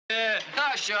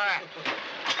Oh, sure.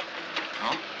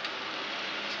 Oh.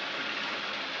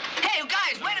 Hey, you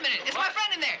guys, wait a minute. It's my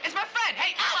friend in there. It's my friend.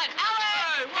 Hey, Alan!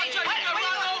 Alan! Hey, watch out, you're gonna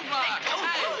run over.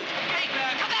 Hey,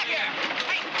 come back here.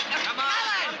 Hey, Come on,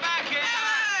 Alan! come back here.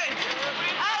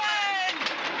 Alan!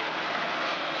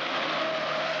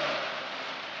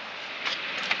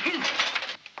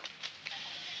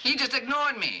 He just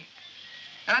ignored me.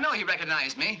 And I know he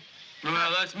recognized me.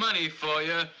 Well, that's money for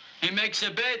you. He makes a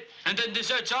bet and then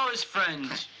deserts all his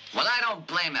friends. Well, I don't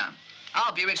blame him.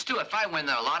 I'll be rich, too, if I win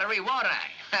the lottery, won't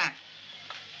I?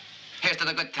 Here's to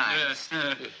the good times.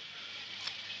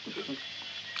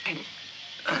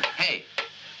 Hey,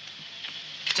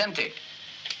 it's empty.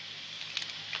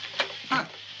 Huh.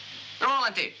 They're all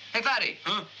empty. Hey, Fatty,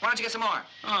 Huh? why don't you get some more?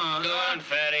 Oh, Go on,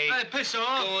 Fatty. Hey, piss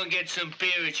off. Go and get some beer.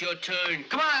 It's your turn.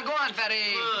 Come on,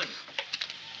 Fatty. Come on.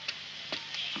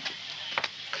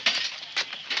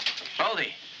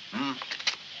 Baldy. Hmm?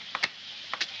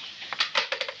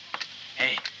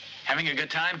 Hey, having a good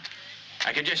time?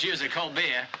 I could just use a cold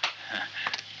beer.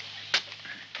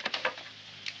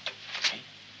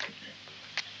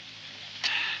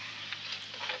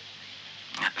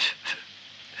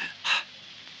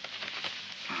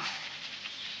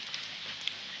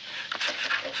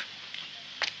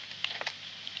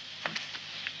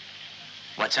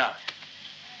 What's up?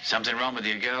 Something wrong with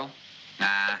your girl?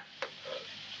 Nah.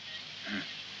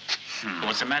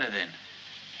 What's the matter then?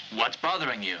 What's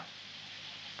bothering you?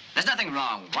 There's nothing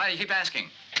wrong. Why do you keep asking?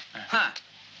 Huh?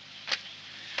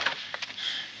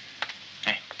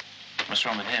 Hey, what's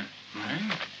wrong with him?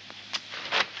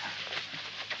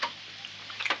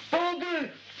 Baldy!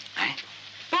 Hey?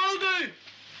 Baldy!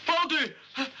 Baldy!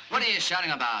 What are you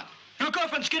shouting about? Your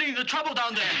girlfriend's getting into trouble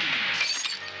down there.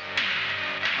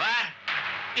 What?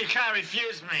 You can't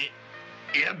refuse me.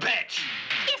 You bitch.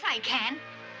 Yes, I can.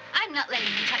 I'm not letting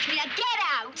you touch me. Now get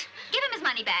out. Give him his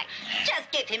money back.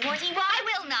 Just give him what he wants. I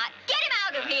will not. Get him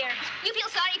out of here. You feel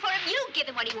sorry for him, you give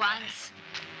him what he wants.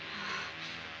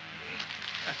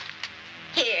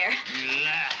 Here.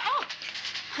 Nah. Oh.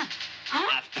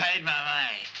 Huh? I've paid my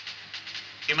money.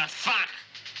 You must fuck.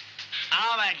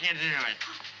 I'll make you do it.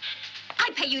 I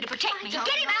pay you to protect me. Get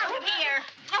him out of here.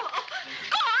 Go on.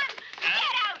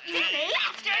 Get out, you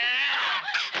bastard.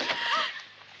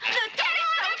 Get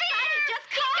out of here. Just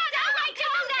calm down. I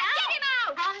told that. Get him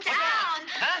out. Calm down.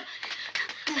 Huh?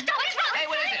 What is wrong? Hey,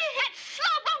 what is it? That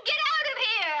slob won't get out of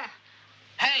here.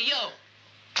 Hey, you!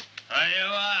 What do you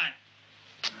want?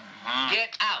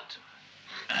 Get out!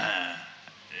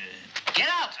 Get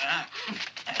out! Huh?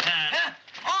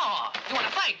 Oh, you want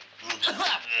to fight?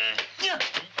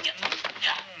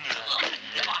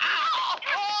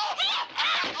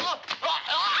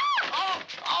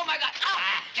 Oh, my God!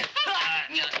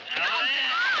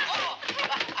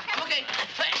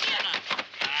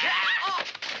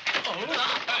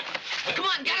 Okay. Come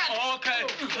on, get out! Okay.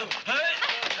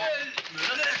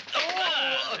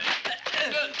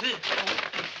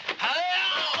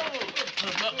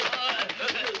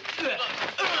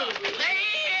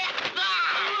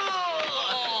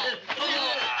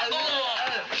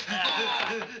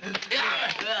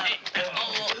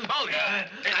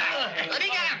 Let me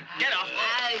get him! Get off.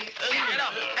 Get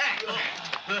up! Get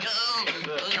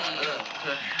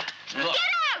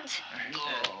out. Go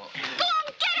on,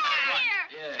 get out of here.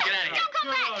 Get out of here. Don't come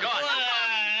back. Go on.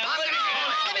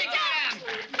 Let me get him!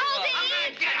 Baldy.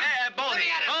 Hey, Baldy.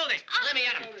 Baldy. Let me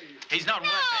get him! He's not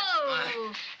worth it.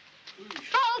 No.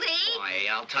 Baldy. Boy,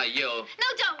 I'll tell you. No,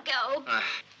 don't go.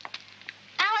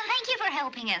 Alan, thank you for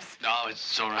helping us. Oh,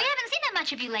 it's all We right. haven't seen that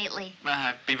much of you lately.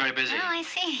 I've been very busy. Oh, I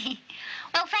see.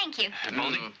 Well, thank you. Hey,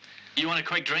 Baldy, you want a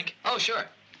quick drink? Oh, sure.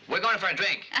 We're going for a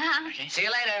drink. Uh-huh. Okay. See you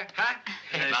later, huh?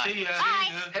 Bye. See ya.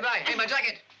 Bye. Hey, bye. Hey, my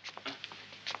jacket.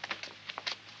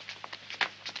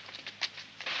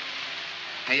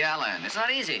 Hey, Alan, it's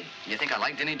not easy. You think I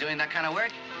like Denny doing that kind of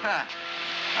work? Huh.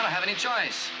 I don't have any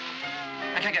choice.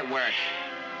 I can't get work.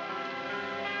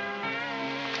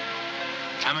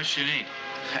 How much do you need?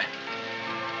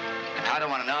 I don't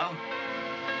want to know.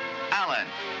 Alan,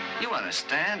 you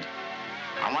understand.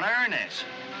 I want to earn it.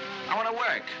 I want to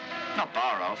work, not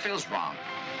borrow. Feels wrong.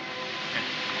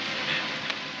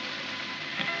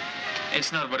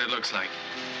 It's not what it looks like.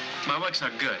 My work's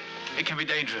not good. It can be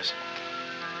dangerous.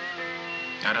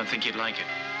 I don't think you'd like it.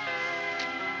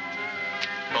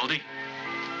 Baldy,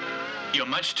 you're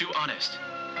much too honest.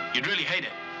 You'd really hate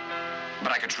it.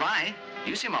 But I could try.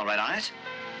 You seem all right on it.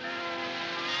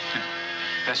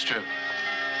 That's true.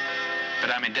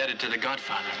 But I'm indebted to the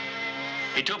Godfather.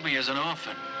 He took me as an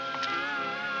orphan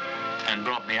and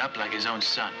brought me up like his own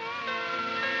son.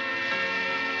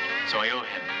 So I owe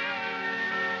him.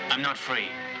 I'm not free.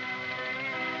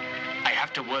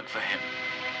 have to work for him.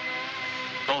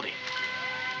 Baldy,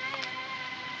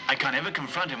 I can't ever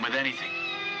confront him with anything.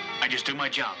 I just do my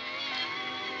job.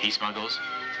 He smuggles,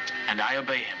 and I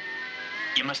obey him.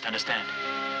 You must understand.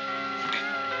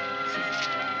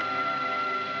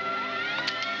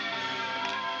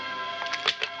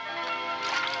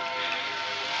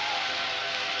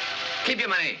 Keep your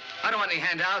money. I don't want any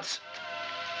handouts.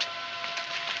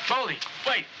 Baldy,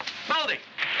 wait! Baldy!